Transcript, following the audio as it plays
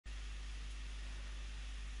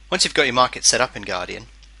Once you've got your market set up in Guardian,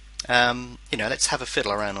 let's have a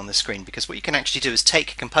fiddle around on the screen, because what you can actually do is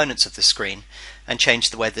take components of the screen and change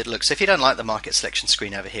the way that it looks. So if you don't like the market selection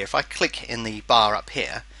screen over here, if I click in the bar up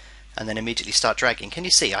here and then immediately start dragging, can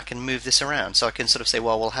you see I can move this around? So I can sort of say,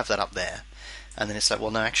 well, we'll have that up there, and then it's like,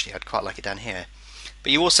 well, no, actually I'd quite like it down here.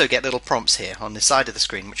 But you also get little prompts here on the side of the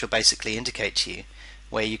screen which will basically indicate to you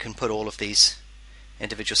where you can put all of these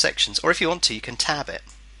individual sections, or if you want to, you can tab it.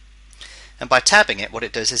 And by tabbing it, what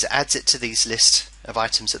it does is it adds it to these list of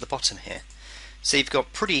items at the bottom here. So you've got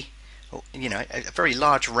a very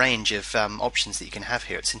large range of options that you can have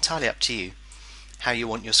here. It's entirely up to you how you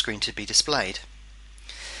want your screen to be displayed.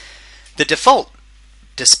 The default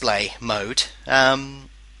display mode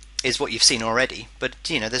is what you've seen already, but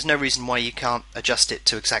there's no reason why you can't adjust it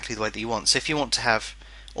to exactly the way that you want. So if you want to have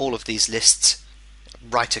all of these lists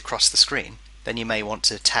right across the screen, then you may want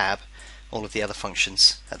to tab all of the other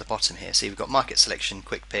functions at the bottom here. So you've got market selection,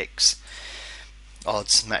 quick picks,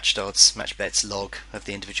 odds, match bets, log of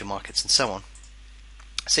the individual markets, and so on.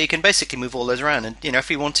 So you can basically move all those around, and if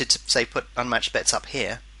we wanted to say put unmatched bets up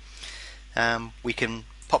here, we can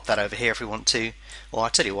pop that over here if we want to. Or I'll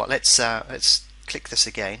tell you what, let's click this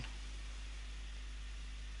again,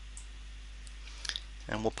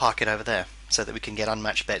 and we'll park it over there so that we can get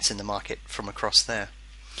unmatched bets in the market from across there.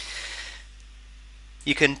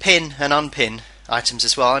 You can pin and unpin items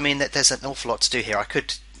as well. I mean, there's an awful lot to do here. I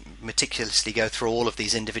could meticulously go through all of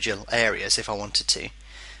these individual areas if I wanted to.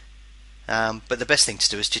 But the best thing to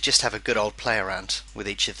do is to just have a good old play around with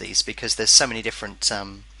each of these, because there's so many different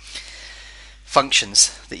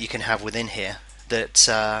functions that you can have within here that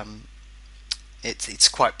it's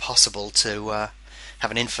quite possible to have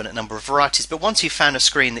an infinite number of varieties. But once you've found a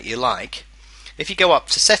screen that you like, if you go up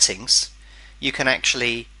to settings, you can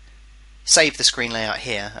actually save the screen layout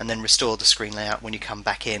here and then restore the screen layout when you come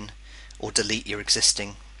back in, or delete your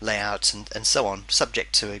existing layout, and so on,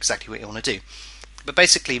 subject to exactly what you want to do. But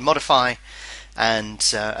basically modify and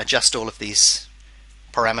adjust all of these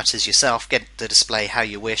parameters yourself, get the display how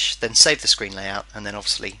you wish, then save the screen layout, and then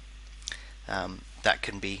obviously that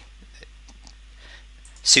can be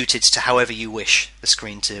suited to however you wish the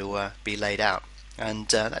screen to be laid out. And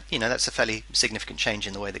that's a fairly significant change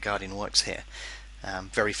in the way the Guardian works here.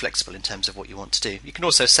 Very flexible in terms of what you want to do. You can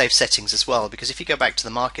also save settings as well, because if you go back to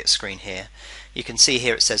the market screen here, you can see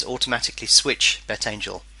here it says automatically switch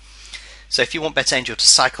BetAngel. So if you want BetAngel to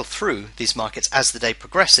cycle through these markets as the day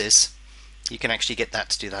progresses, you can actually get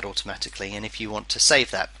that to do that automatically. And if you want to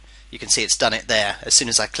save that, you can see it's done it there. As soon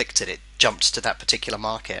as I clicked it, it jumped to that particular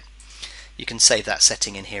market. You can save that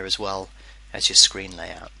setting in here as well as your screen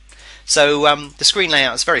layout. So the screen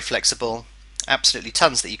layout is very flexible, absolutely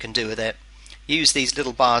tons that you can do with it. Use these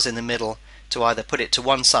little bars in the middle to either put it to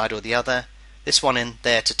one side or the other, this one in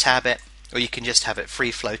there to tab it, or you can just have it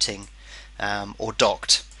free floating or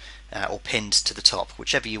docked or pinned to the top,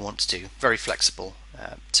 whichever you want to do. Very flexible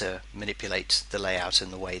to manipulate the layout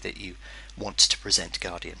in the way that you want to present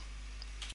Guardian.